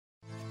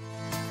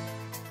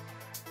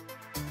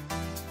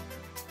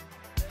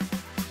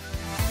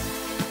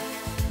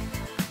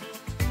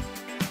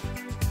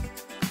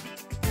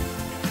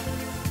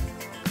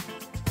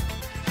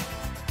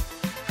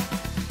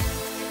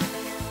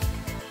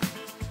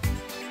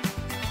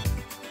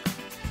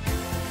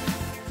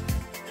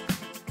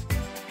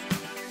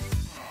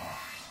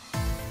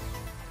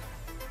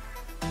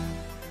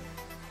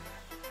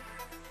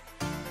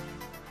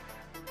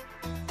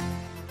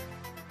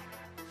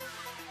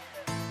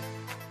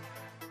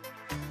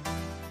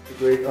It's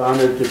a great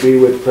honor to be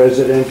with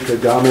President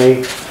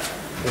Kagame.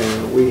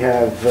 We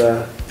have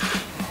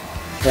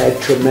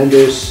had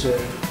tremendous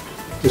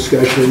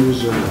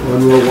discussions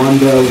on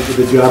Rwanda.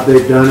 The job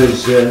they've done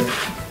is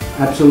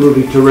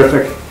absolutely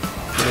terrific.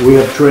 We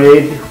have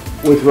trade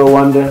with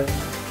Rwanda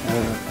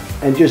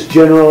and just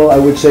general, I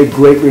would say,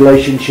 great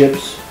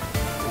relationships.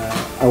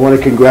 I want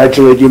to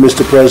congratulate you,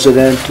 Mr.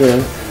 President,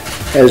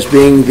 as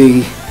being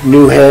the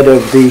new head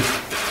of the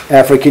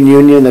African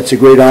Union. That's a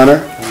great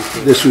honor.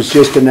 This was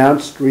just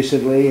announced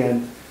recently,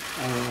 and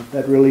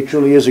that really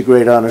truly is a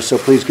great honor. So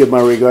please give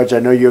my regards. I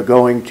know you're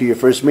going to your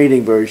first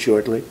meeting very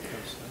shortly,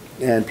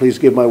 and please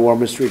give my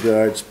warmest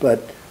regards.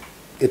 But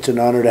it's an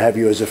honor to have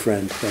you as a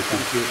friend. Thank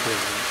you.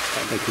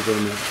 Thank you very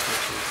much.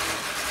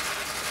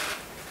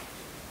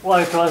 Well,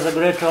 it was a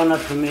great honor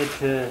to meet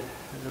the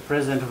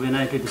President of the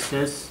United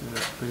States,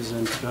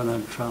 President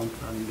Donald Trump,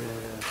 and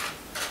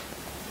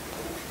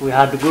we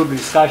had good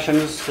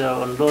discussions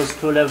on those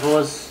two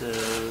levels.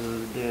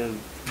 The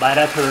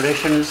bilateral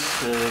relations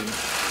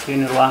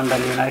between Rwanda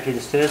and the United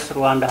States.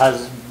 Rwanda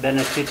has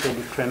benefited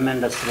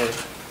tremendously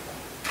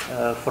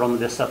from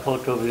the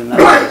support of the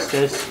United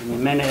States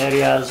in many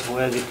areas,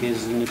 whether it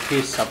is in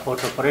peace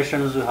support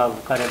operations we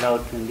have carried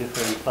out in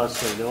different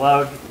parts of the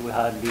world. We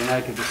had the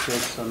United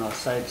States on our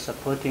side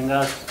supporting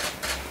us.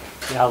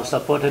 They have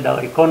supported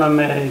our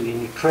economy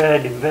in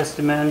trade,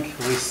 investment.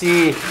 We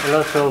see a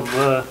lot of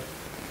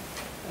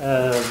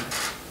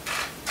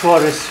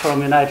tourists from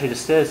the United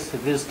States,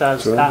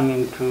 visitors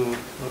coming to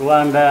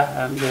Rwanda.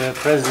 And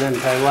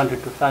President, I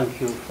wanted to thank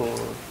you for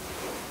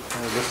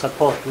the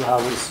support we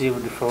have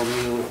received from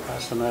you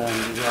personally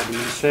and the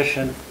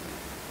administration.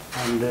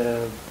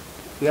 And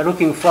we are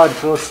looking forward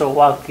to also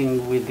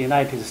working with the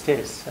United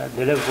States at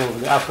the level of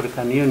the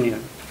African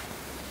Union,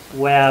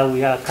 where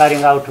we are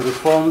carrying out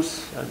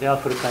reforms at the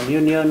African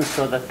Union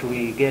so that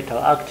we get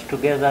our act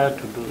together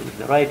to do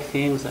the right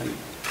things, and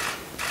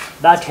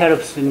that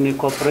helps in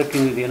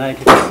cooperating with the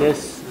United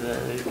States.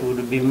 It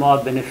would be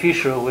more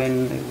beneficial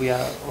when we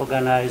are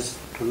organized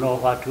to know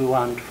what we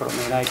want from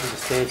the United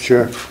States.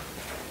 Sure.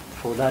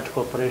 For that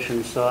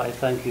cooperation, so I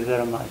thank you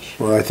very much.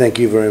 Well, I thank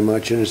you very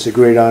much, and it's a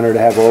great honor to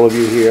have all of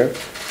you here.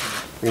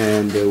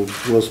 And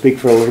we'll speak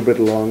for a little bit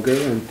longer,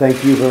 and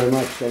thank you very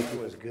much. Thank you.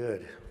 It was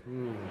good.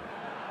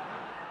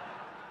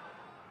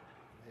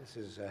 This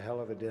is a hell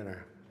of a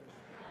dinner.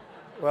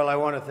 Well, I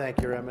want to thank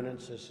Your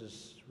Eminence. This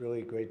is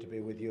really great to be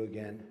with you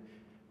again.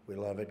 We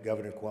love it.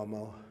 Governor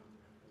Cuomo,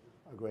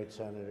 our great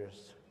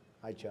senators.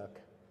 Hi, Chuck.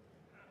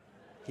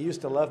 He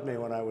used to love me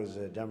when I was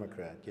a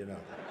Democrat, you know.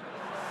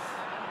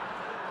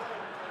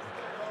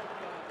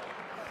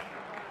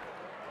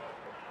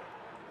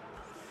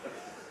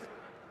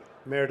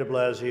 Mayor de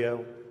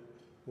Blasio,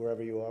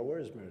 wherever you are. Where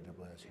is Mayor de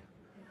Blasio?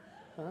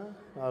 Huh?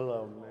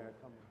 Hello, Mayor.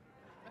 Come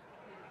on.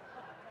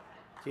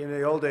 See, in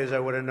the old days, I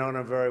would have known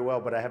him very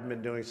well, but I haven't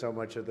been doing so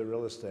much of the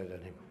real estate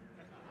anymore.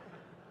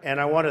 And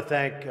I want to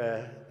thank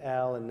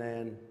Al and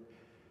Nan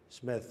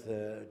Smith.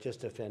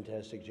 Just a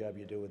fantastic job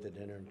you do with the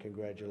dinner, and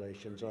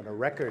congratulations on a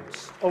record.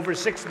 Over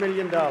 $6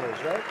 million,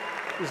 right?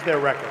 This is their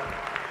record.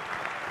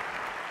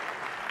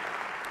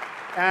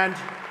 And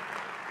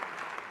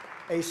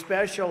a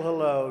special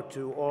hello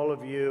to all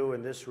of you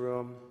in this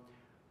room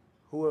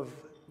who have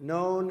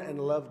known and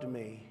loved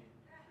me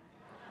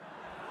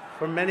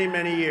for many,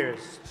 many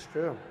years. It's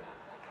true.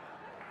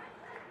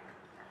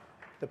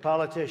 The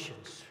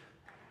politicians.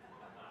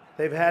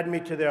 They've had me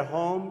to their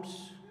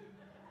homes.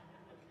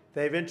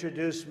 They've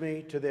introduced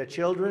me to their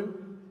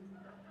children.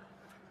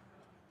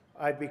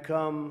 I've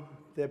become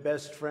their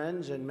best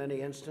friends in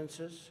many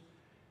instances.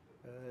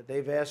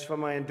 They've asked for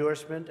my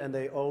endorsement, and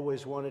they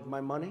always wanted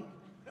my money.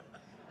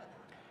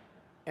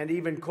 And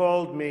even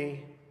called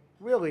me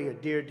really a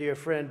dear, dear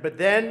friend. But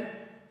then,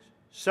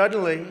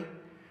 suddenly,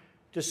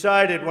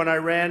 decided when I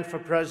ran for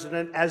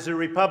president as a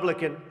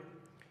Republican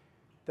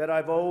that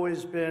I've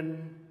always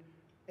been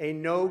a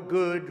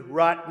no-good,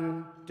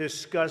 rotten,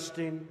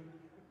 disgusting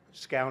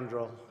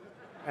scoundrel.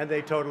 And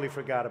they totally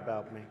forgot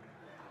about me.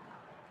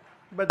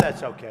 But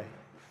that's okay.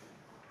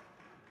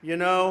 You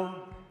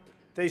know,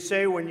 they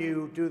say when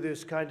you do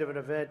this kind of an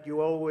event, you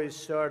always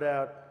start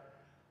out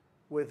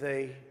with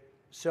a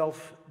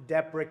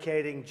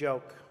self-deprecating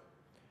joke.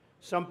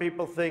 Some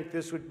people think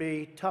this would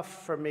be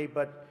tough for me,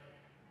 but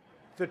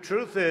the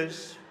truth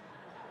is,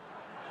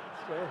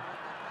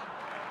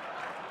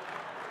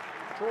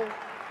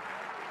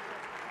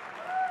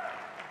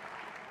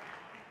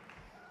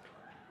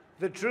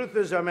 the truth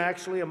is I'm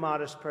actually a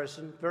modest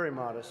person, very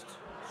modest.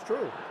 It's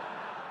true.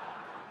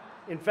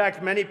 In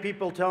fact, many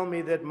people tell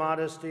me that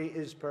modesty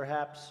is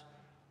perhaps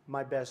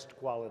my best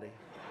quality.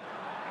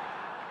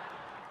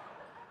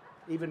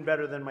 Even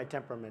better than my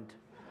temperament.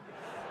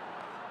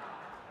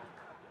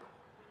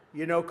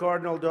 You know,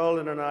 Cardinal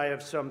Dolan and I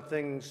have some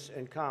things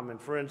in common.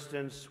 For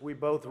instance, we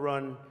both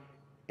run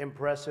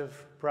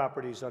impressive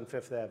properties on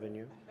Fifth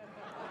Avenue.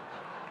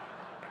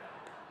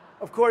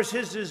 Of course,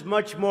 his is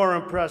much more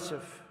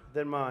impressive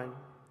than mine.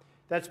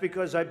 That's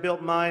because I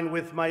built mine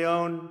with my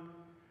own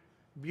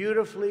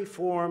beautifully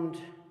formed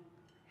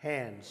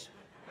hands.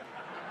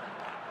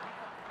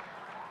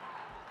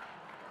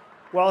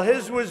 while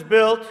his was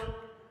built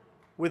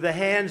with the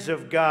hands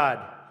of God,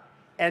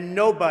 and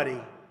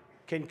nobody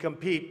can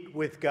compete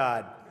with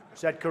God.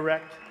 Is that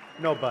correct?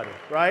 Nobody,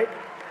 right?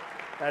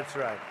 That's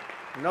right.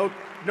 No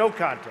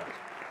contest.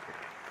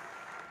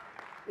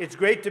 It's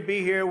great to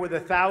be here with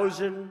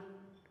 1,000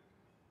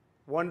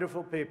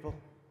 wonderful people,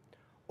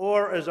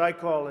 or as I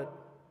call it,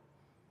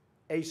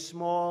 a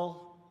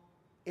small,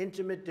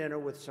 intimate dinner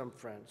with some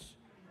friends.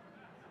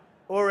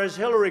 Or as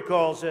Hillary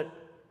calls it,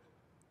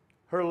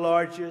 her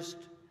largest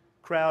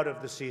crowd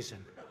of the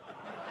season.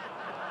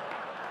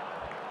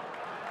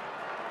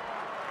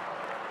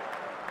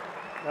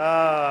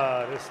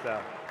 Ah, this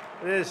stuff.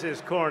 This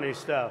is corny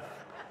stuff.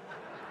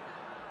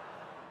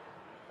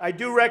 I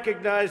do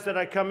recognize that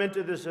I come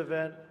into this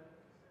event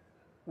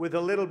with a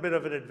little bit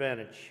of an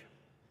advantage.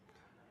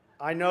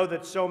 I know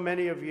that so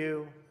many of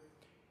you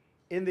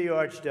in the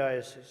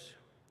Archdiocese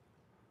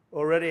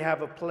already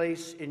have a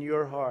place in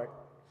your heart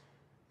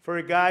for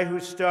a guy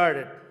who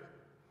started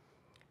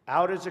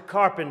out as a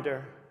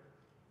carpenter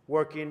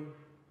working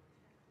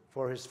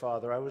for his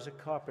father. I was a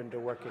carpenter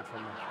working for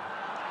my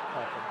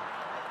father.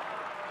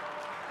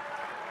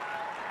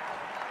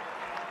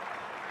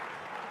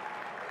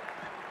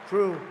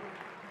 True.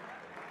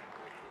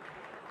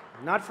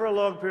 Not for a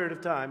long period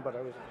of time, but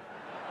I was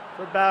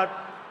for about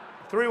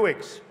 3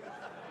 weeks.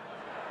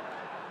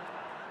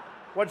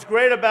 What's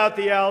great about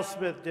the Al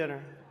Smith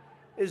dinner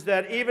is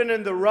that even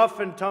in the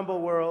rough and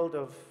tumble world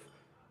of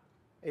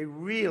a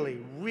really,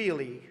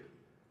 really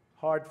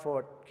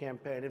hard-fought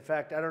campaign. In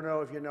fact, I don't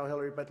know if you know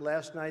Hillary, but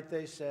last night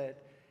they said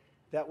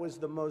that was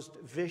the most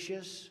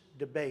vicious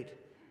debate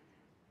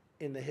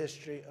in the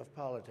history of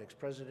politics,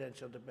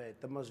 presidential debate,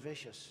 the most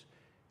vicious.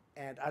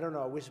 And I don't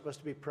know, are we supposed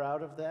to be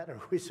proud of that, or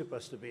are we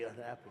supposed to be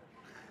unhappy?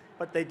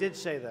 But they did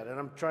say that, and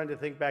I'm trying to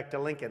think back to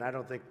Lincoln. I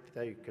don't think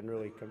they can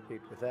really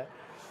compete with that.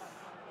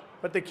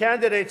 But the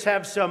candidates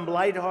have some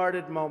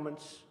lighthearted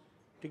moments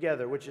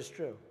together, which is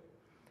true.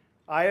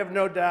 I have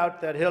no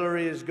doubt that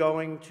Hillary is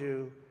going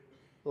to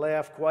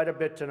laugh quite a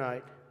bit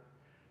tonight,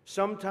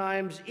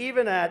 sometimes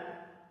even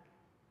at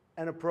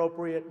an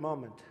appropriate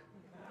moment.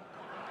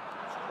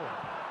 It's true.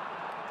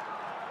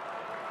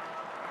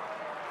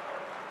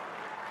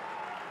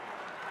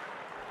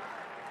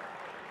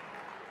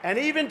 And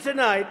even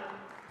tonight,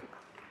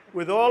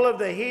 with all of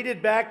the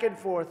heated back and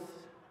forth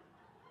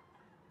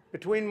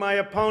between my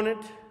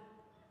opponent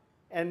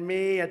and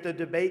me at the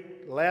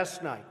debate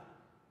last night,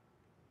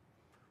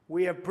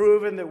 we have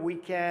proven that we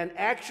can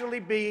actually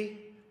be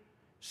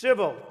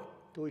civil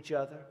to each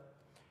other.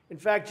 In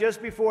fact,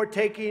 just before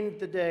taking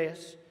the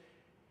dais,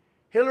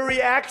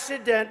 Hillary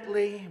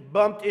accidentally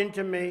bumped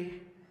into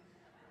me,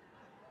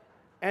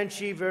 and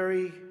she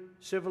very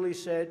civilly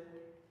said,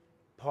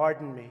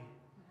 "Pardon me."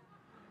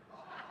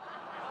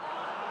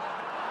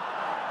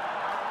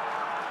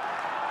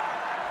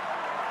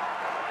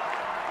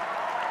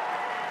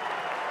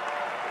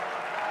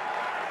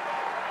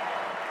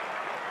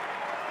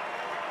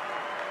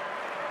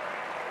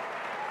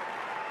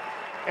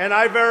 And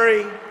I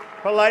very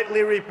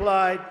politely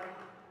replied,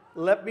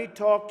 "Let me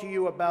talk to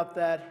you about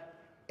that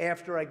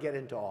after I get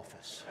into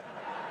office."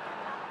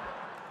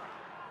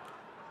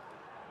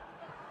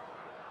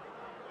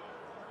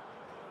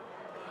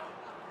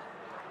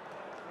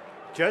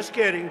 Just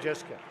kidding,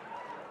 just kidding.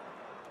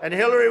 And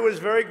Hillary was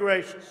very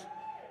gracious.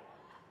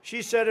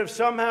 She said if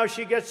somehow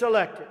she gets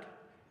elected,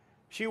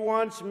 she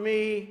wants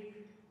me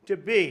to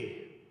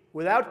be,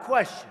 without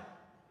question,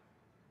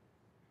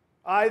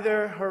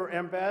 either her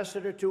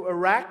ambassador to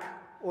Iraq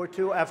or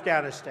to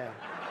Afghanistan.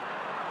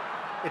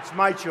 It's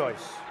my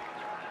choice.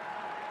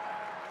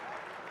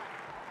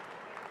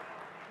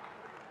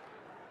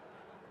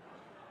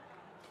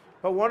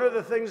 But one of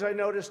the things I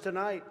noticed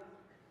tonight,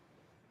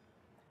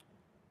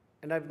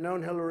 and I've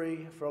known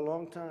Hillary for a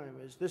long time,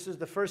 is this is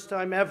the first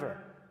time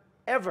ever,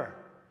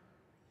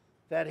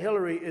 that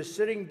Hillary is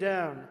sitting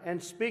down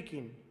and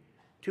speaking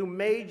to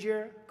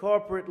major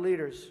corporate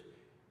leaders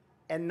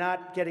and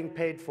not getting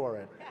paid for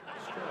it.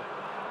 It's true.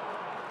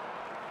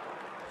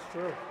 It's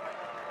true.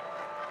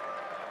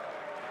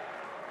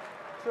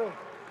 It's true.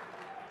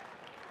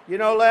 You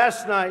know,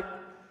 last night,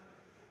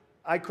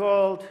 I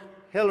called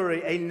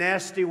Hillary a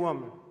nasty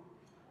woman.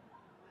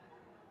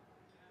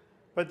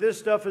 But this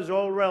stuff is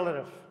all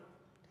relative.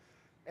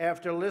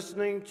 After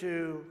listening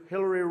to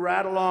Hillary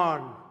rattle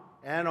on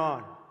and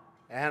on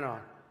and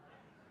on,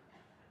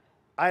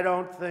 I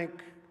don't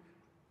think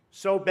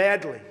so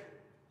badly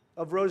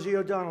of Rosie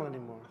O'Donnell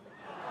anymore.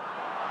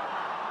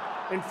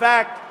 In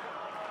fact,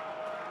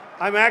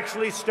 I'm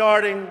actually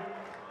starting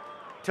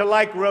to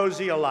like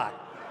Rosie a lot.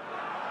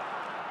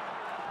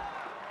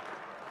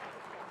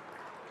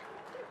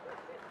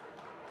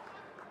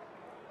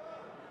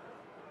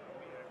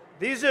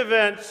 These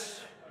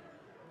events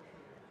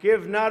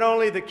give not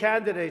only the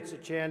candidates a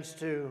chance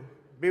to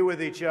be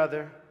with each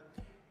other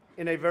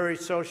in a very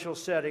social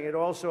setting, it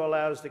also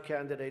allows the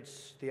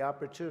candidates the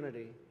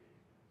opportunity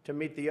to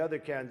meet the other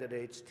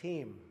candidates'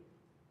 team.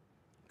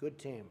 Good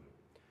team.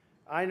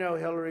 I know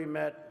Hillary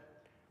met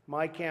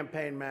my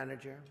campaign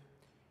manager,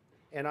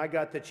 and I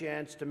got the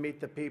chance to meet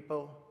the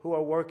people who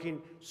are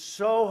working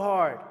so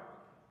hard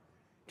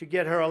to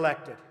get her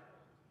elected.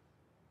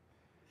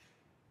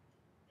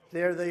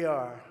 There they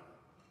are,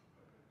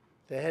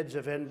 the heads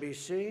of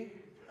NBC,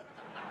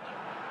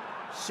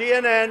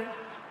 CNN,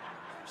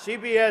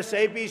 CBS,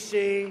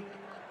 ABC.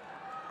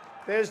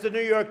 There's the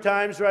New York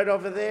Times right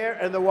over there,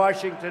 and the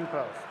Washington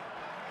Post.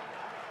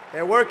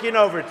 They're working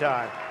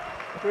overtime.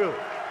 True.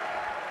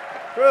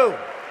 True.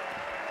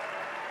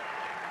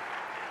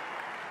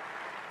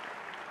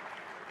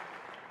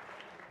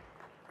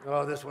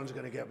 Oh, this one's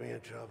going to get me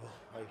in trouble.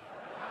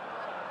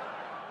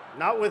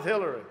 Not with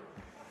Hillary.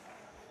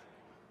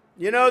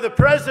 You know, the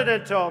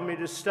president told me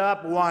to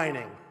stop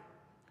whining.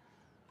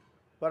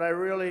 But I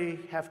really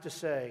have to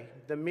say,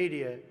 the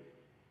media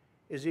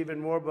is even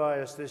more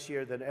biased this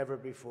year than ever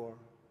before.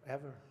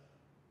 Ever.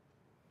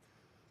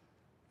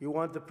 You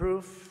want the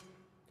proof?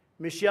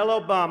 Michelle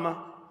Obama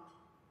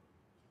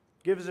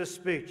gives a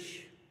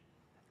speech,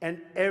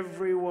 and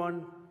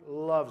everyone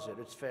loves it.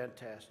 It's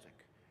fantastic.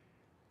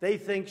 They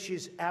think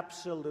she's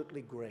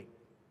absolutely great.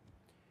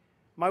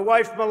 My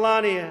wife,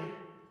 Melania,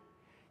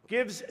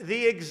 gives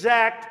the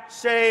exact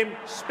same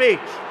speech.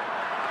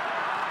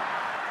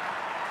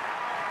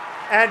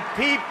 And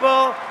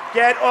people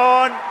get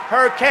on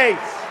her case.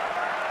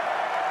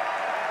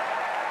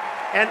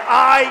 And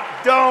I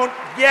don't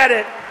get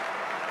it.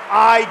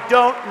 I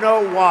don't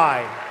know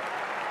why.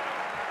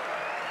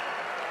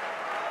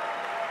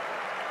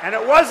 And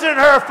it wasn't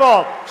her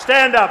fault.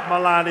 Stand up,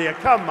 Melania.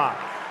 Come on.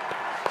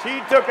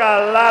 She took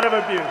a lot of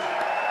abuse.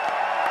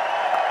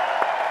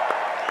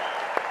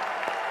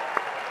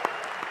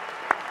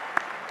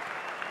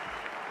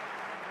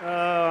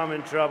 Oh, I'm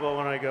in trouble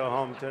when I go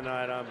home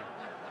tonight.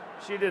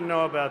 She didn't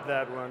know about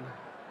that one.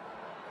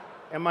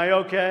 Am I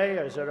okay?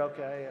 Is it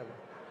okay?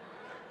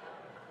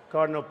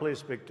 Cardinal, please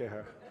speak to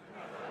her.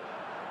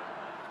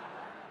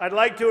 I'd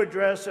like to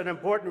address an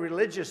important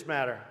religious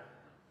matter,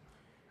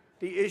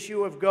 the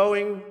issue of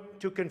going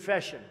to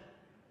confession,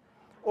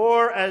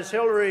 or as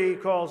Hillary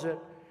calls it,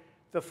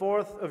 the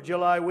 4th of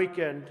July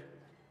weekend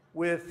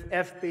with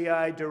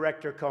FBI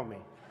Director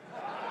Comey.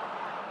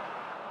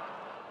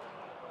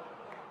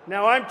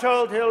 Now, I'm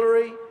told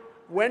Hillary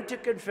went to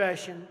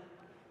confession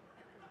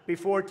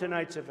before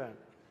tonight's event,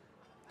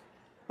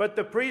 but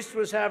the priest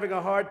was having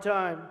a hard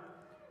time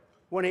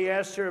when he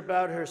asked her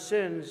about her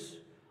sins,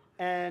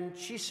 and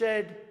she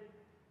said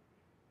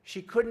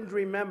she couldn't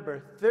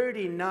remember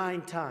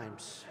 39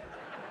 times.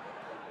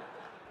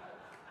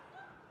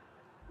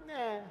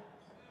 Nah.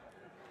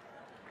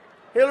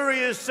 Hillary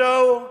is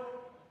so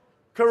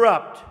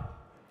corrupt.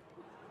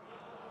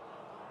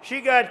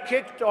 She got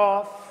kicked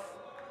off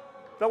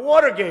the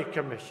Watergate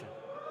Commission.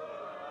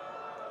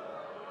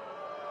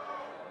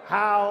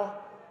 How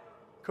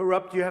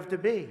corrupt do you have to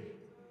be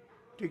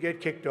to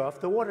get kicked off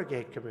the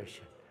Watergate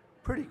Commission?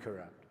 Pretty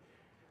corrupt.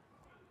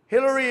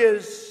 Hillary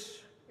is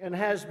and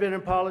has been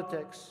in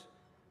politics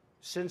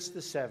since the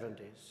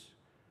 70s.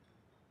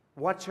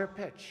 What's her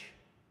pitch?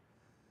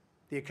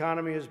 The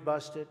economy is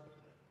busted.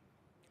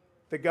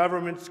 The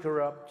government's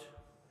corrupt.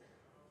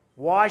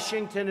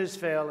 Washington is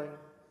failing.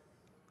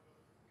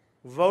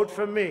 Vote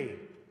for me.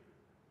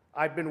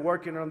 I've been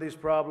working on these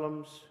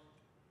problems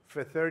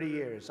for 30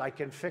 years. I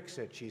can fix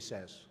it, she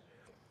says.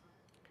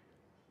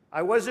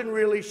 I wasn't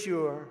really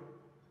sure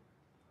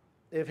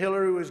if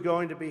Hillary was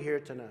going to be here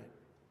tonight,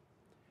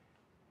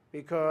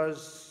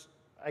 because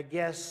I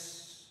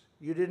guess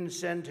you didn't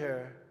send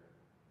her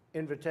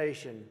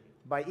invitation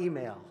by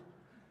email.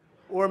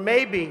 Or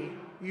maybe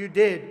you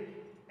did,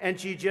 and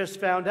she just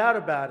found out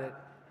about it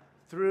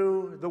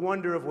through the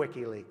wonder of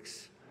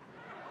WikiLeaks.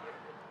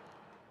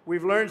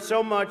 We've learned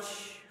so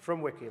much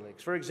from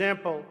WikiLeaks. For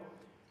example,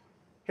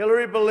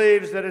 Hillary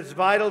believes that it's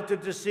vital to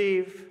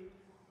deceive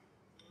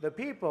the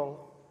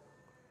people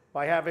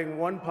by having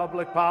one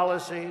public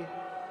policy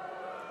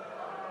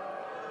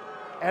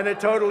and a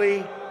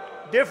totally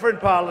different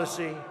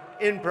policy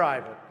in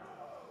private.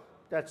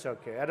 That's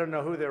okay. I don't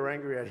know who they're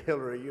angry at,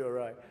 Hillary, you're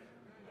right.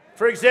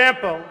 For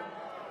example,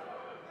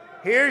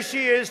 here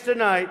she is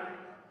tonight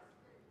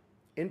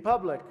in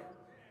public,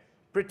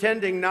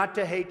 pretending not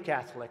to hate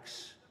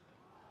Catholics.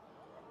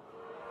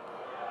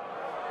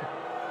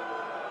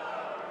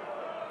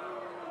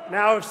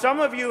 Now, if some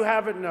of you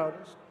haven't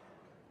noticed,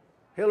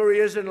 Hillary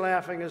isn't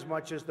laughing as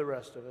much as the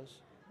rest of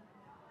us.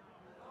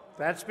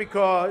 That's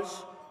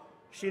because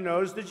she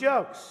knows the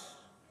jokes.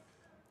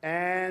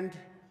 And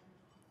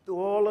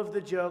all of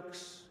the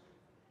jokes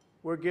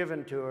were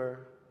given to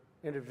her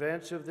in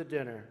advance of the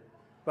dinner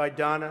by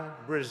Donna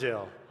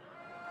Brazil,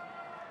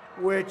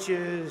 which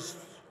is,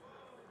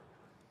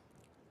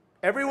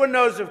 everyone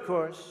knows, of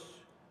course,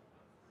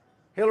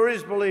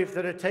 Hillary's belief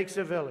that it takes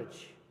a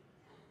village,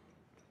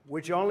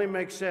 which only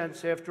makes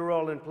sense, after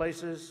all, in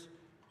places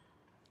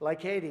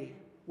like Haiti,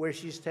 where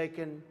she's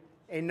taken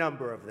a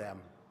number of them.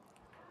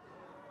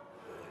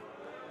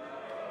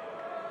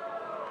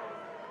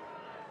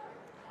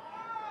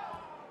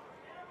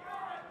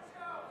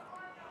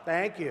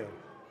 Thank you.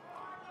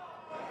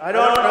 I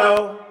don't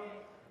know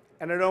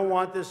And I don't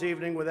want this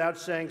evening without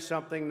saying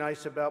something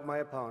nice about my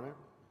opponent.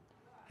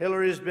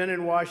 Hillary has been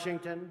in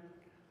Washington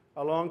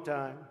a long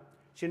time.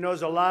 She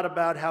knows a lot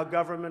about how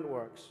government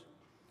works.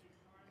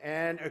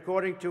 And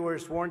according to her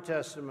sworn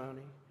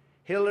testimony,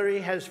 Hillary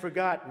has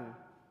forgotten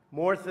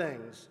more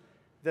things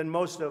than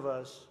most of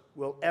us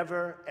will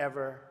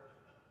ever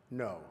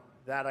know.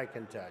 That I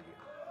can tell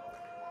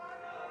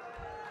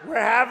you.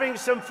 We're having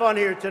some fun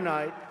here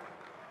tonight,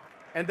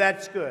 and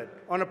that's good.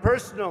 On a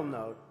personal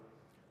note,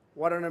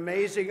 what an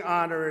amazing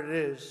honor it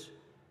is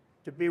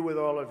to be with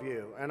all of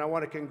you. And I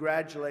want to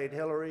congratulate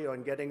Hillary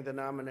on getting the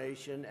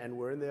nomination, and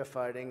we're in there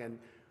fighting, and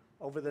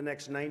over the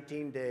next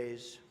 19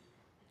 days,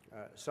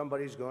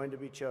 somebody's going to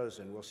be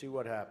chosen. We'll see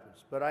what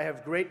happens. But I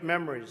have great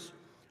memories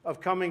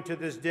of coming to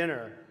this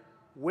dinner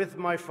with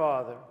my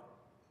father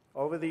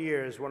over the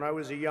years when I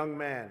was a young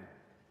man.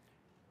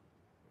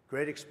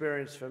 Great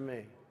experience for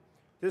me.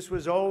 This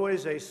was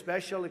always a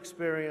special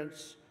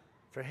experience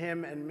for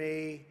him and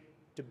me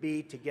to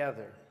be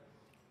together.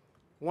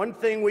 One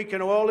thing we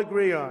can all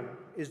agree on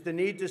is the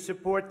need to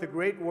support the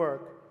great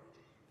work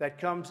that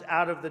comes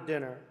out of the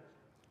dinner.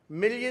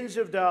 Millions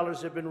of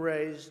dollars have been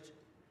raised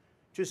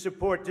to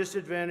support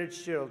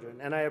disadvantaged children,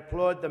 and I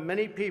applaud the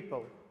many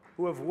people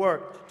who have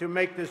worked to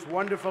make this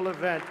wonderful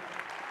event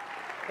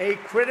a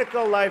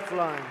critical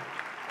lifeline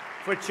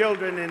for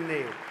children in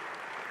need.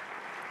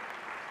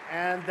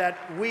 And that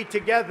we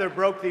together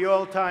broke the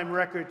all-time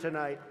record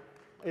tonight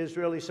is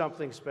really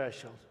something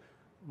special.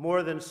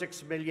 More than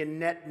 6 million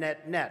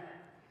net.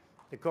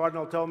 The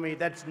Cardinal told me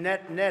that's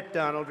net,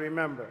 Donald,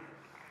 remember.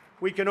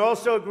 We can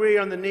also agree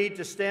on the need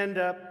to stand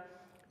up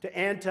to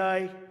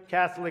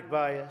anti-Catholic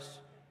bias,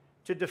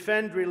 to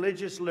defend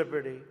religious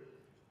liberty,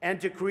 and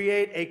to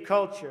create a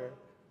culture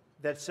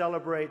that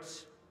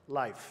celebrates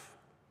life.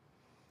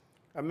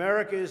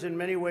 America is in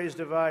many ways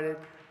divided.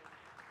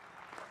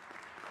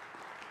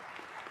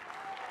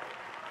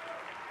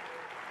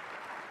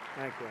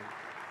 Thank you.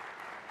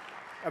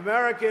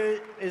 America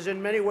is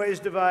in many ways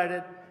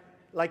divided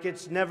like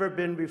it's never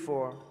been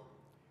before.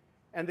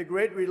 And the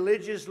great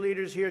religious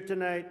leaders here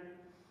tonight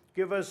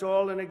give us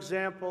all an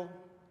example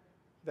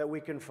that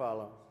we can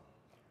follow.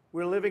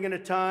 We're living in a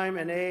time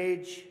and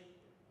age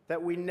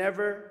that we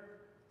never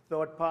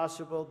thought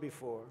possible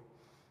before.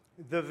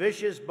 The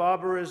vicious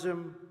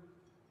barbarism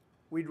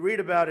we'd read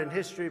about in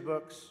history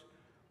books,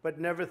 but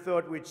never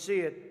thought we'd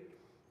see it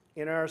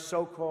in our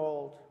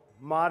so-called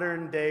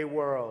modern-day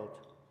world.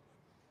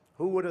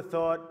 Who would have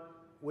thought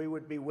we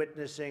would be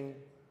witnessing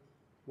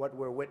what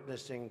we're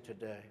witnessing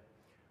today?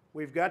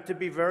 We've got to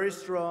be very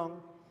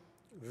strong,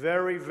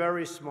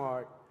 very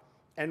smart,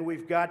 and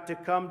we've got to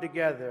come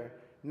together,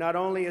 not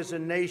only as a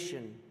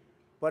nation,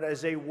 but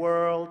as a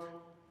world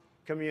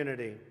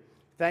community.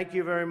 Thank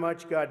you very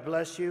much. God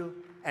bless you,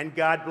 and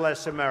God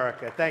bless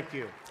America. Thank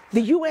you.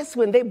 The US,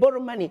 when they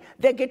borrow money,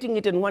 they're getting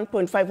it in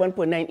 1.5,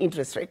 1.9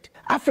 interest rate.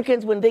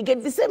 Africans, when they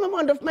get the same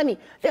amount of money,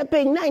 they're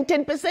paying 9,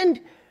 10%.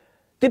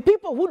 The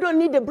people who don't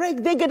need a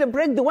break, they get a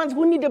break. The ones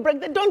who need a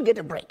break, they don't get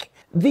a break.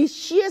 The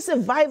sheer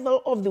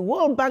survival of the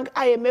World Bank,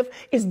 IMF,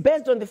 is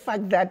based on the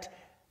fact that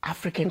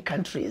African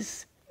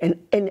countries and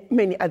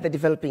many other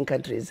developing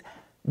countries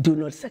do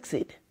not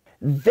succeed.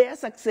 Their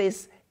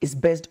success is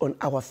based on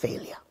our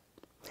failure.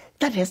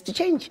 That has to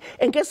change.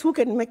 And guess who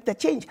can make that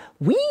change?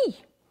 We,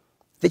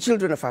 the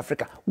children of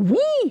Africa,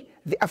 we,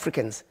 the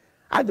Africans,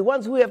 are the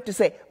ones who have to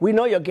say, we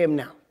know your game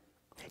now.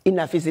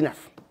 Enough is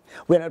enough.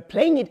 We're not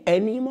playing it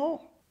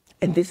anymore.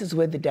 And this is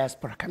where the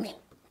diaspora come in.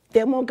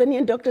 There are more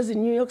Ghanaian doctors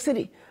in New York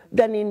City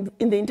than in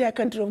the entire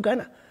country of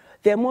Ghana.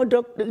 There are more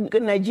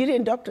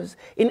Nigerian doctors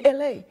in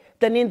LA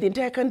than in the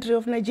entire country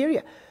of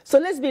Nigeria. So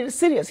let's be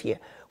serious here.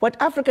 What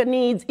Africa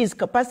needs is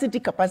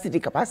capacity.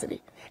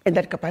 And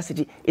that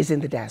capacity is in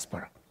the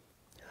diaspora.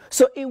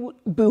 So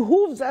it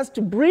behooves us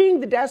to bring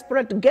the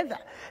diaspora together.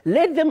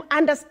 Let them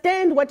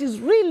understand what is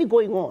really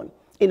going on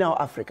in our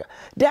Africa.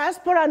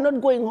 Diaspora are not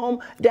going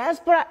home.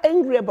 Diaspora are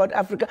angry about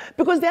Africa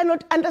because they are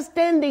not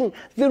understanding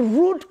the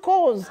root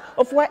cause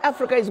of why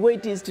Africa is where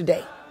it is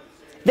today.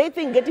 They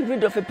think getting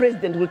rid of a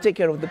president will take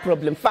care of the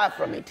problem. Far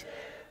from it.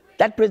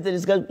 That president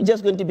is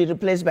just going to be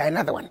replaced by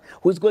another one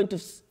who is going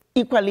to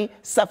equally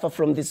suffer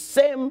from the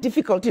same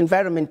difficult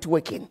environment to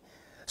work in.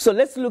 So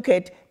let's look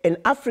at an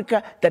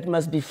Africa that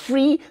must be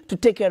free to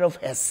take care of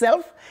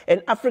herself,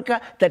 an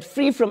Africa that's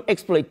free from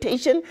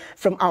exploitation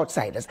from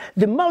outsiders.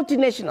 The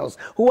multinationals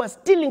who are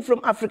stealing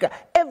from Africa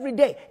every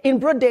day in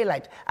broad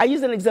daylight. I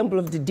use an example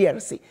of the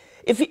DRC.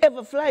 If you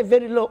ever fly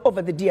very low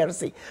over the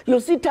DRC,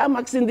 you'll see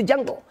tarmacs in the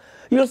jungle.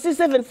 You'll see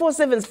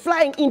 747s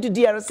flying into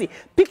DRC,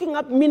 picking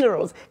up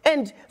minerals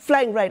and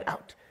flying right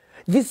out.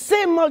 The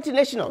same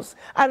multinationals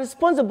are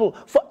responsible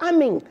for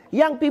arming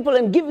young people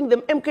and giving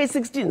them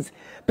MK-16s.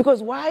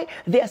 Because why?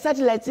 Their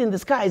satellites in the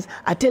skies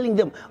are telling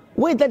them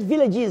where that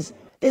village is.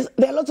 There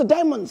are lots of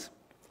diamonds.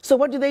 So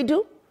what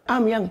do?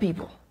 Arm young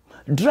people,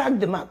 drag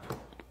them up,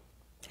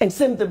 and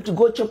send them to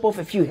go chop off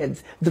a few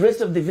heads. The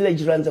rest of the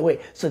village runs away,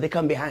 so they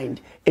come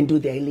behind and do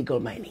their illegal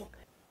mining.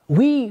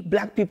 We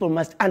black people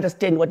must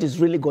understand what is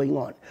really going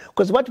on.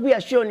 Because what we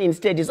are shown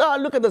instead is, oh,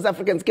 look at those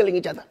Africans killing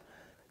each other.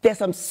 There are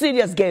some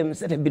serious games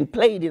that have been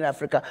played in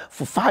Africa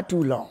for far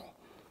too long.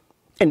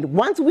 And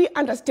once we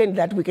understand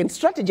that, we can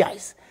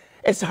strategize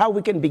as to how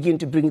we can begin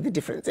to bring the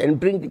difference and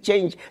bring the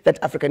change that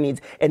Africa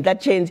needs. And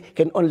that change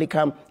can only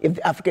come if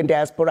the African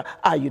diaspora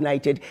are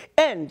united.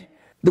 And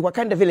the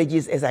Wakanda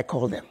villages, as I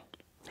call them,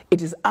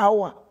 it is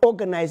our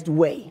organized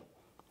way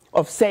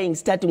of saying,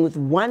 starting with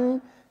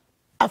one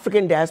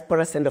African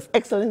diaspora center of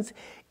excellence,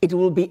 it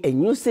will be a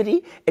new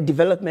city, a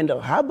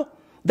developmental hub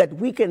that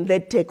we can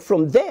then take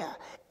from there.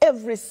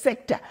 Every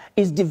sector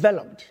is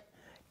developed.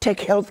 Take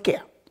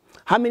healthcare.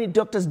 How many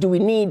doctors do we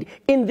need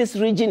in this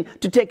region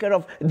to take care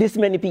of this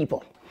many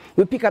people?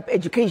 We pick up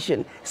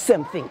education,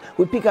 same thing.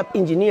 We pick up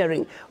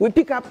engineering. We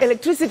pick up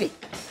electricity.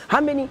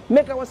 How many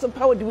megawatts of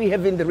power do we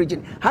have in the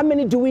region? How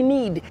many do we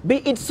need?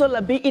 Be it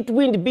solar, be it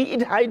wind, be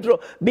it hydro,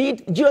 be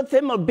it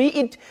geothermal, be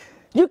it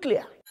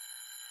nuclear.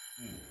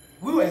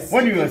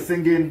 When you were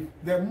singing,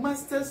 the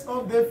masters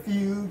of the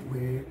field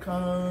were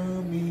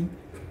coming.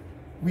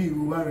 We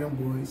Warrior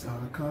boys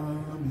are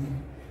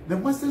coming. The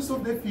masters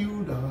of the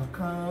field are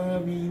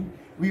coming.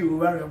 We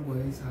Warrior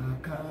boys are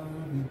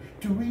coming.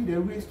 To win the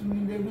race,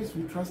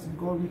 we trust in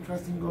God, we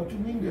trust in God. To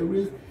win the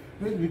race,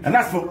 we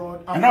trust in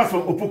God. And that's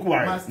for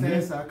Opokuwari.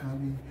 Masters are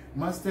coming.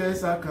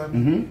 Masters are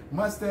coming.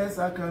 Masters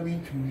are coming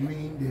to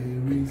win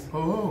the race. Oh,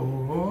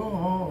 oh, oh,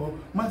 oh.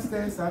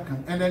 Masters are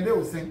coming. And then they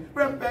will sing.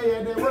 Then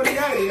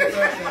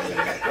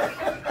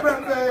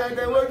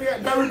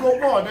we go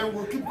more. Then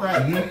we'll keep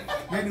quiet.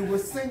 Then they will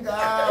sing.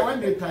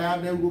 When they tire,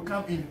 they will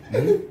come in.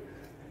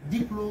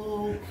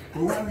 Diplo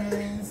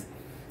Warriors.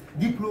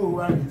 Diplo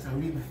Warriors are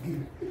winning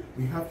again.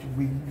 We have to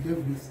win the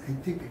race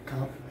and take the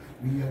cup.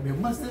 We are the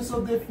masters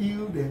of the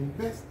field and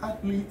best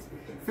athletes,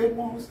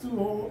 famous to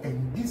all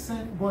and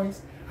decent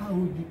boys. How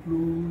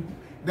Diplo?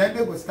 Then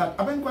they will start.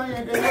 I've been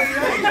quiet. They will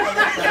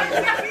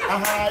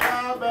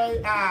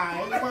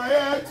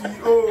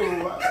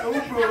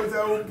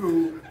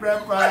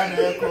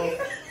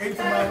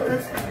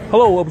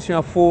Hello,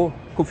 Obusiafo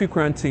Kofi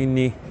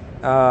Quarantine.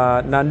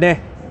 Nane.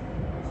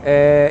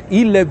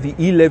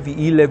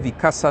 E-levy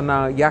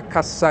kasana ya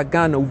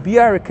kasagana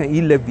ubiara kan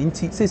e-levy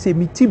nti se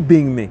miti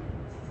bing me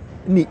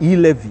ni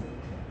e-levy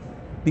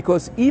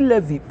because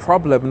e-levy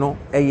problem no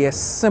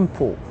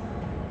simple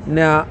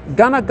na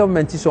Ghana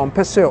government is on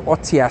pese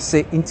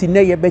otiase nti na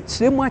ye be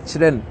kire mu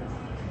akire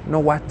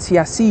no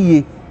watiase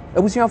ye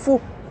abusuafo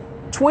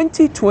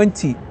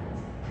 2020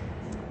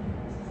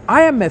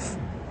 IMF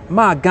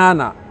ma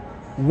Ghana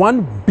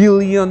 $1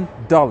 billion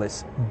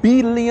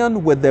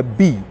with a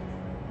B.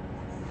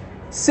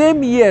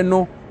 Same year,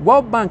 no,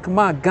 World Bank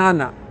ma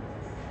Ghana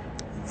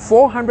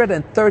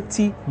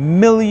 $430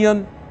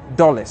 million.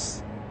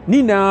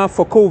 Nina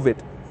for COVID.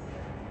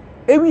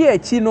 Every year,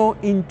 no,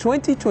 in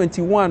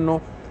 2021,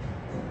 no,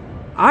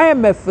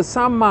 IMF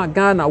sama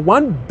Ghana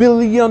 $1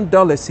 billion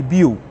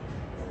bill.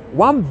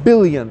 1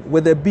 billion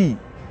with a B.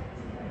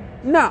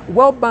 Now,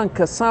 World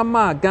Bank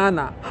sama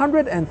Ghana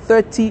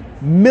 $130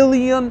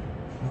 million.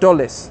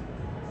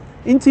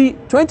 In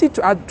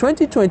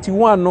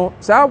 2021, no,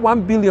 so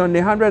 1 billion,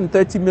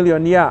 130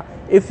 million, yeah,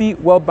 if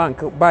World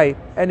Bank buy,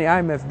 any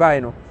IMF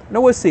buy, no.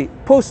 Now we say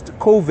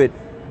post-COVID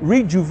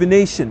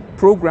rejuvenation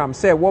program,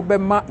 say what be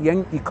ma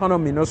young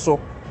economy, no, so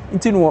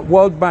into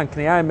World Bank,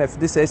 the IMF,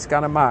 this is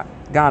Ghana.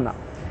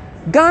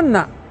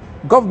 Ghana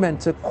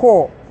government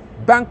call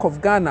Bank of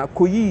Ghana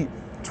koyi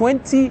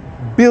 20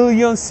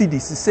 billion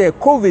cedis, say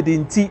COVID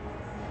in T.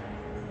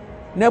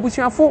 Now we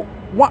shall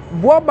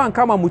World Bank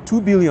come with 2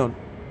 billion.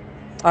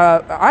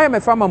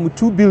 IMF amamo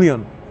 2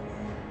 billion.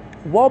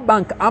 World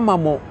Bank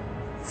amamo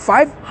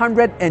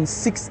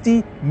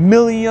 $560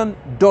 million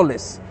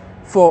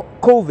for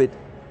COVID.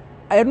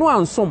 I know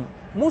ansom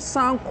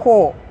Musan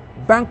call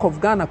Bank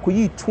of Ghana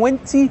koyi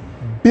 20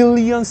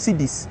 billion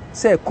cedis.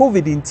 Say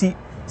COVID in T.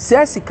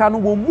 Say sikano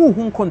wo mu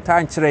hu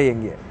konta nkyere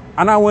yenye.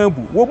 Ana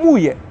wanbu wo mu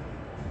ye.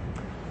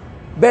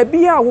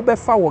 Baby a wo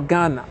befa wo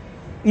Ghana.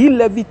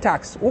 E-levy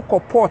tax, woko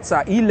ports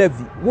are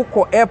e-levy,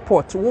 woko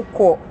airport,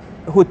 woko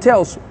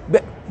hotels,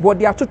 but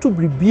they are to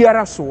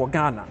biara so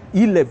Ghana.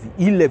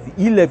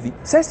 E-levy.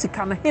 Says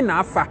kana hina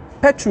afa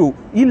petrol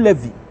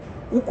e-levy,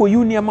 woko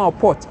union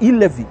port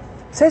e-levy.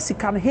 Says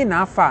kana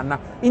hina afa na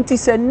inti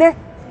se ne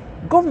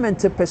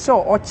government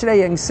peso or chere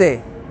yang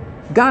say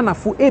Ghana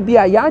fu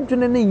ebia ya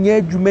adwene ne nya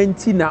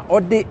adwumanti na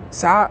ode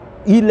sa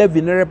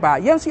e-levy ne reba.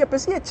 Yenso ye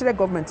pese ye chere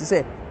government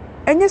say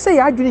enye se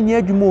ya adwene nya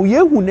adwuma ye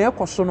hu na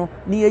ekoso no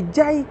ne ye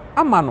jai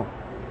ama no.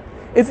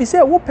 If you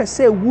say wo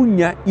pese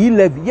wunya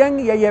e-levy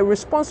ye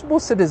responsible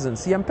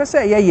citizens ye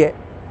pese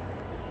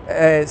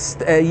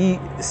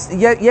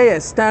ye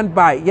stand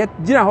by ye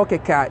gina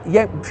hokeka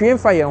ye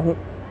twemfa ye ho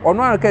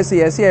ono an ka say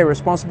ye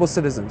responsible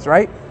citizens,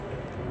 right?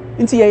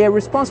 Inti ye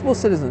responsible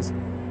citizens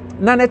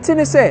na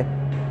netine say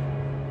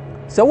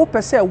wo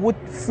pese wo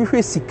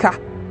fihwe sika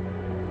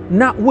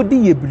na wo di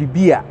ye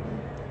bribia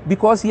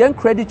because yen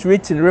credit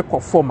rating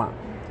record former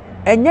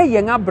enye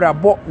yen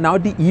abrabo na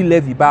odi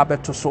e-levy ba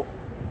beto so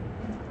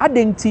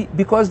Adenti,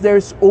 because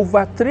there's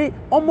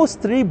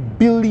almost 3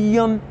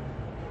 billion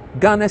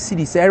Ghana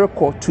cedis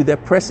record to the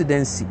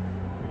presidency.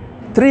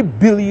 3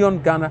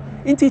 billion Ghana.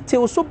 It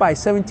also by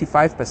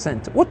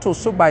 75%. What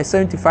also by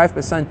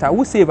 75%? I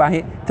will save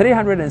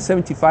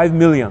 $375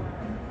 million.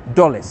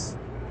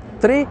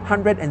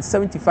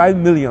 $375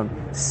 million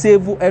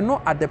save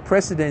not at the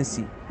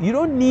presidency. You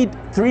don't need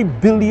 3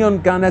 billion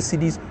Ghana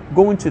cedis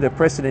going to the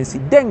presidency.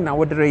 Then now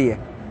what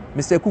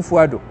Mr.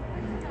 Kufuado.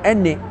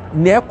 Ene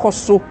ne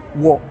ekoso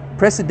wo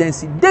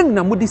presidency den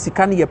na mudi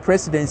sikane ye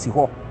presidency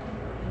ho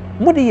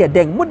mudi ye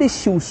den mudi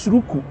hyew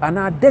suruku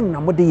ana den na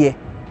mudi ye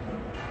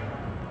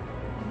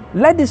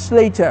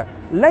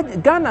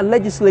Ghana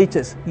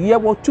legislatures ye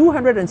were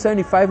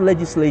 275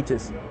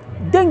 legislatures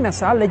den na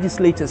sa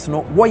legislatures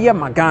no wo ye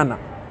magana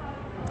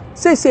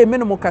say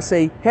minimum ka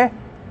say he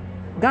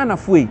Ghana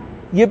foi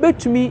ye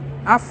betumi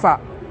afa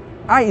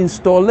I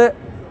install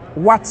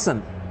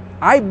Watson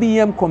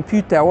IBM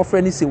computer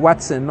offering is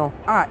Watson no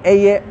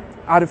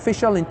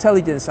artificial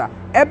intelligence over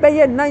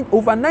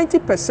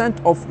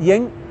 90% of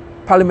young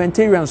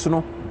parliamentarians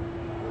no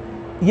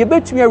you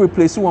bet me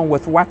replace one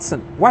with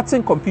Watson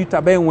computer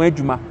by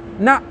one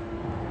na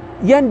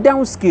yen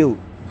downscale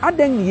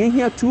aden ye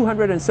here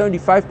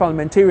 275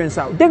 parliamentarians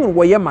out then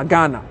we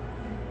magana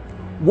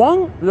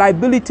one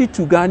liability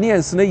to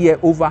Ghanaians na ye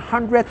over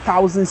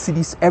 100,000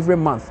 cedis every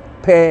month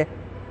per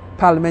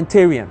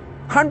parliamentarian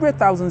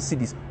 100,000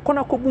 cedis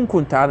kona kobun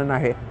kontana na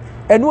he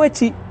eno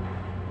echi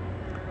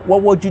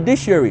wo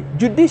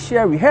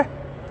judiciary he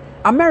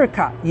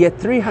America ye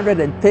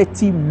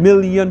 330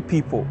 million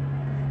people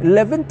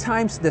 11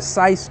 times the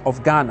size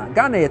of Ghana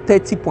ye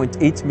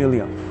 30.8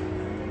 million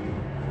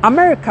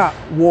America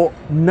wo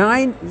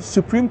 9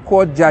 Supreme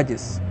Court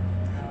judges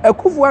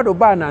Akufo-Addo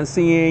ba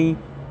nansen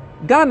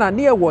Ghana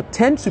near wo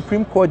 10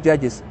 Supreme Court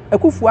judges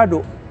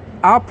Akufo-Addo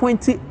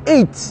appointed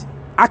 8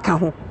 aka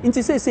ho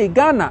nti say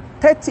Ghana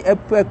 30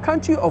 a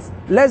country of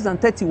less than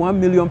 31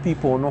 million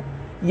people no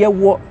ye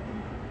wo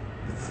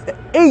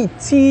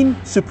 18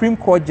 Supreme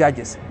Court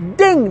judges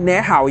den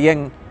na how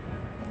yen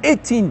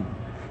 18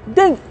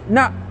 den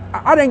na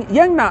adan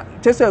yen na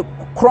chese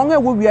kronga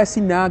wo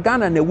wiase na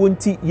Ghana na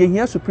wonti ye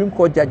hia Supreme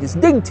Court judges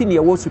den ti na ye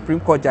wo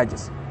Supreme Court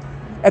judges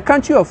a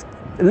country of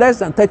less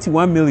than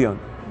 31 million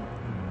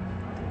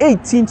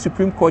 18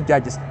 Supreme Court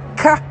judges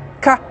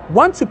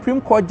one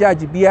Supreme Court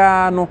judge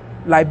bia no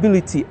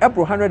liability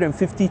ebro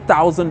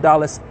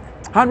 $150,000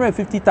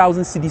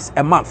 150,000 cedis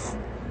a month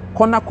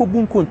kona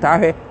kobun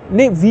kunta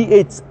ne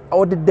V8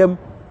 ordered them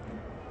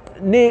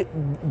ne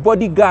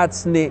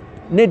bodyguards ne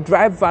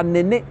driver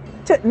ne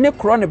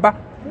krone ba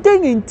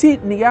then inti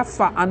ne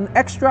yafa an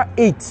extra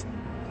 8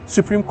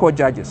 Supreme Court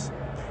judges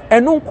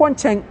and no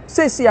konchen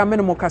say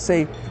amene ka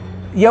say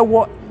ye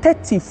wo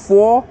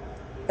 34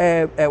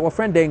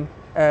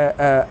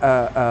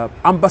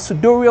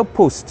 ambassadorial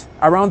posts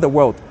around the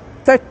world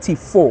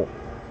 34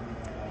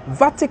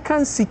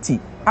 Vatican City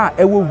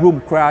ewo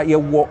Rome kra ye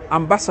wo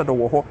ambassador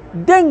wo ho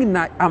den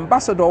na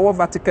ambassador wo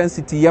Vatican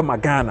City ye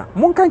magana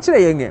mon kan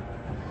kire yen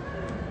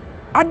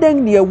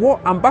aden ne wo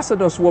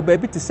ambassadors wo ba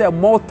bi te say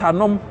Malta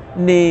nom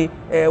ne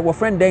wo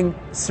friend den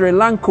Sri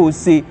Lanka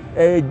se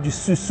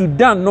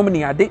Sudan nom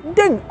ne ade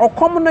den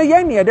okom no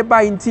yen ne de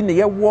ba nti ne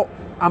ye wo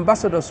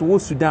ambassadors wo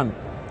Sudan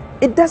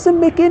it doesn't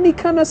make any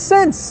kind of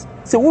sense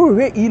so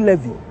we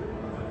e-levy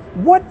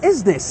what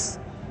is this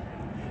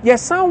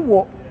yes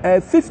some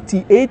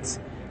 58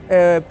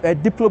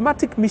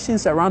 diplomatic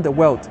missions around the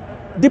world.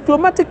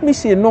 Diplomatic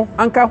mission no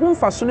anka ho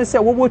mfaso ne se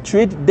wo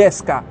trade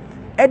desk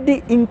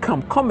edi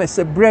income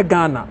commerce bre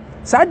Ghana.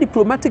 Sa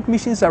diplomatic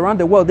missions around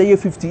the world they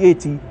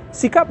 58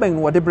 sika ben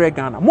wo de bre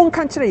Ghana. Mon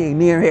kan kire yen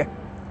here.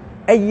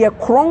 Eye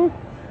kron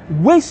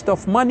waste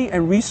of money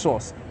and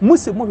resource.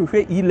 Muse mo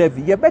hwehwe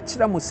e-levy. Ye be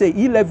kire mo say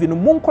e-levy no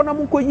mon kona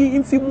mon koyi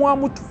imfimu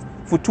amutu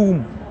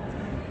futum.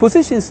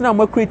 Positions na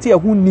mo create a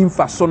hu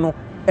nimfaso no.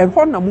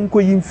 Ehɔ na mon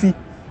koyi imfi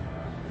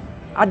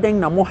aden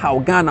na mo haw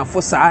Ghana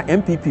fo saa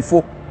MPP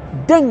fo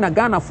den na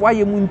Ghana fo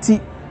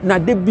ayemunti na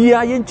de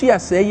bia yentu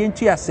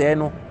ase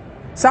no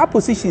saa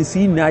positions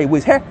yi na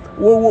was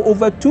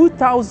over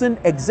 2,000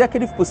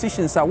 executive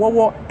positions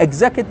wo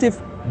executive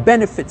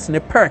benefits ne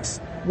perks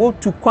wo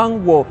to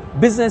kwan wo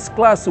business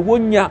class wo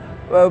nya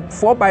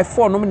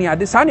 4x4 no me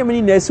ade saa ne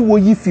me na esi wo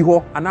yi fi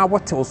ho ana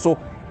wotel so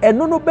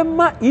eno no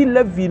bema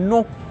e-levy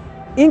no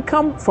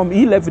income from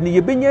e-levy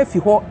ye benya fi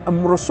ho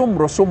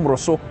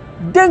mroso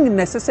den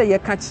necessary ye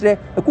ka kire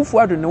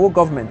Akufo-Addo ne wo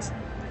government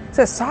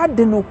say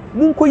saade no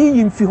munkoyi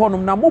yimfi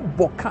honom na mo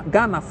boka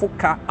Ghana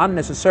foka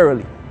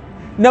unnecessarily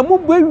na mo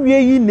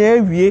bwewie yi na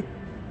awie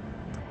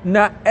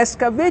na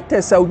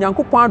excavators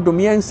Onyankopon adom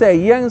yen say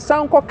yen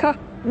sankoka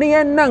ne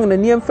yen nan na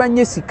ne yemfa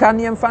nye sika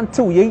ne yemfa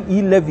ntew yen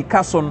e-levy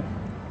kason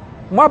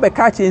mo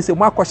abeka chen say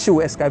mo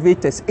akohyew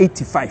excavators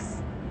 85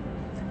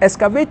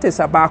 excavators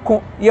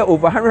abako ye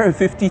over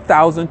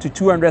 150,000 to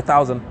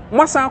 200,000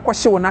 mo san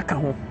akohyew na ka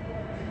ho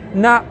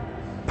na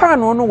pan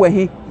no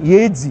we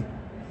ye edi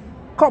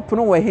cup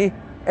no we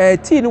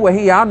tea no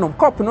we ya anom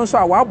cup no so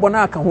a wa abo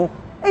na aka ho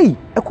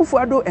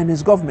Akufo-Addo and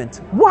his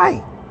government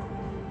why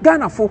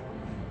Ghana fo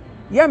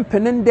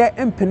yɛmpene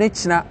ndɛ mpene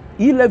kyina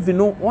 11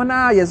 no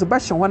wana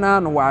yɛzebɛhyɛ wana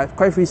no wa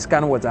kwafi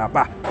sika no wɔdze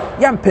aba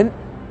yɛmpen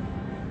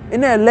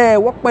ina ɛlɛ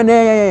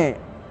wɔkpɛnɛ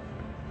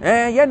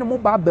yɛne mo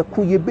ba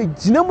bɛko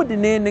yɛbɛgyina mu de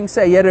ne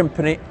sɛ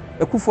yɛrempene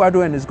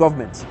Akufo-Addo and his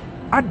government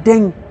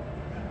adɛn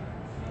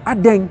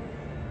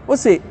o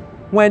say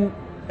when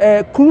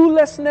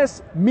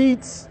cluelessness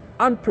meets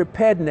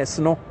unpreparedness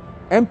no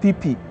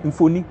MPP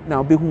mfoni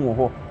na obehu wo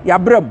ho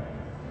yabram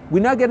we're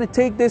not going to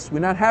take this, we're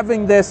not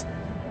having this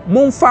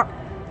monfa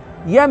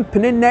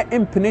yɛmpene ne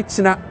mpene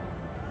kyina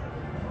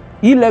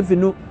 11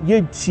 no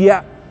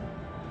yɛgyia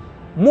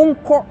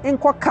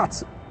monko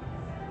cut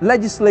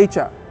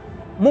legislature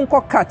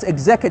monko cut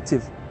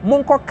executive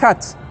monko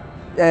cut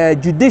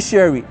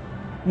judiciary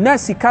na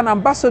sika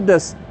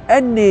ambassadors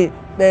any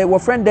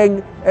friend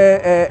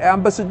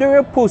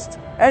ambassadorial post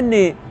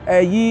any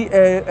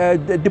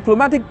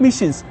diplomatic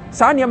missions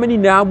saa nneɛma ni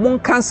na mon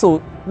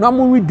cancel na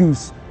mon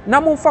reduce na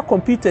mon fa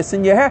computers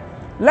in ye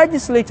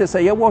legislature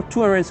say ye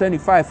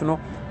 275 no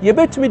ye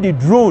betumi the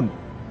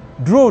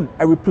drone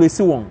I replace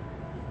one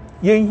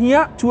ye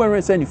here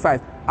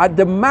 275 at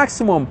the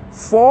maximum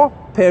 4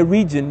 per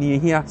region ye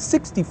here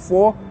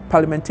 64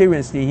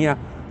 parliamentarians ye here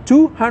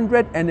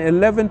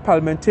 211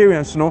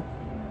 parliamentarians no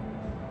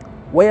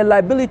were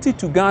liability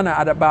to Ghana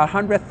at about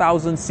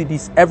 100,000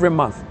 cedis every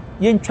month.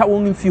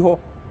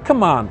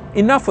 Come on,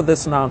 enough of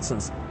this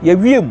nonsense.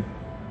 Yewiem.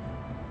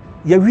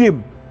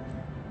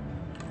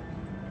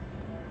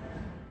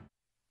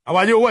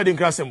 Our new word in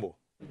class symbol.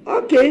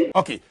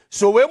 Okay.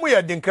 So when we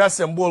are the class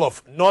symbol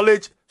of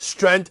knowledge,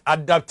 strength,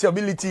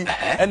 adaptability,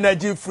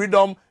 energy,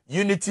 freedom,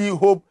 unity,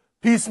 hope,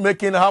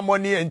 peacemaking,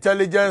 harmony,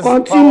 intelligence,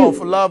 power of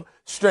love,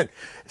 strength.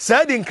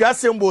 Said in class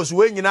symbols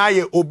when you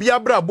know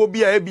obiabra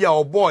bobia ebia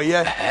or boy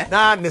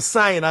na ne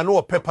sign and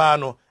no paper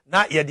no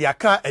na ye de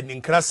aka and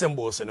in class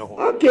symbols no.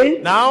 Okay.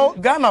 Now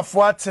Ghana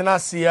for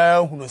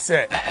tenasia hunu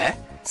say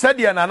said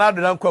ye na na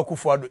do na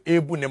Akufo-Addo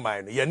ebu ne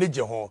man ye ne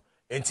je ho.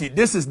 Enti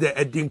this is the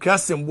Edinkra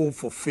symbol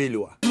for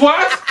failure.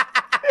 What?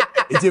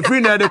 It's a free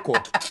na de ko.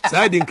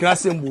 Said Edinkra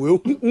symbol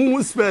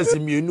who space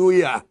me no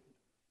ya.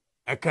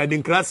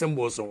 Edinkra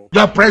symbol so.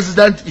 The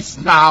president is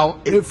now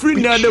a free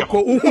na de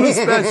ko who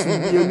space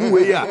me no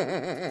ya.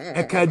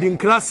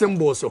 Edinkra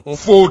symbol so.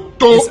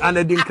 Photo is an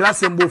Edinkra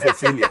symbol for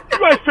failure.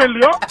 You are a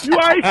failure. You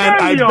are a failure.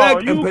 And I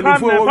beg you can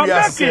never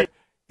make it.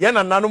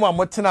 Yana nanoma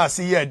motena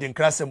see here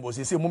Edinkra symbol.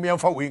 He say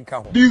mumiyamfa we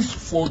nka. This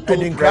photo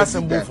Edinkra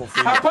symbol for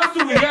failure.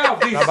 Apostle, we hear of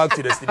this. Now back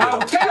to the studio.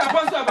 I'll tell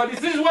Apostle about this.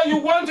 This is what you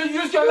want to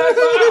use your life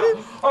for.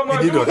 Oh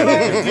my God.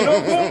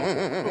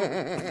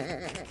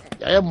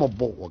 I am a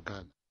boy.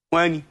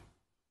 When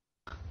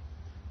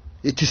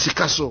it is a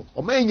castle.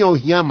 O man yo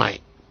hear my.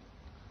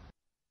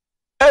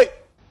 Hey.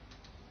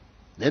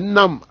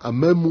 Nenam a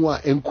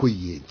memoir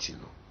enkoye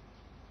ntino.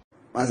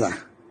 Maza.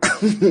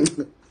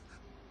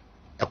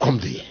 I come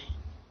there.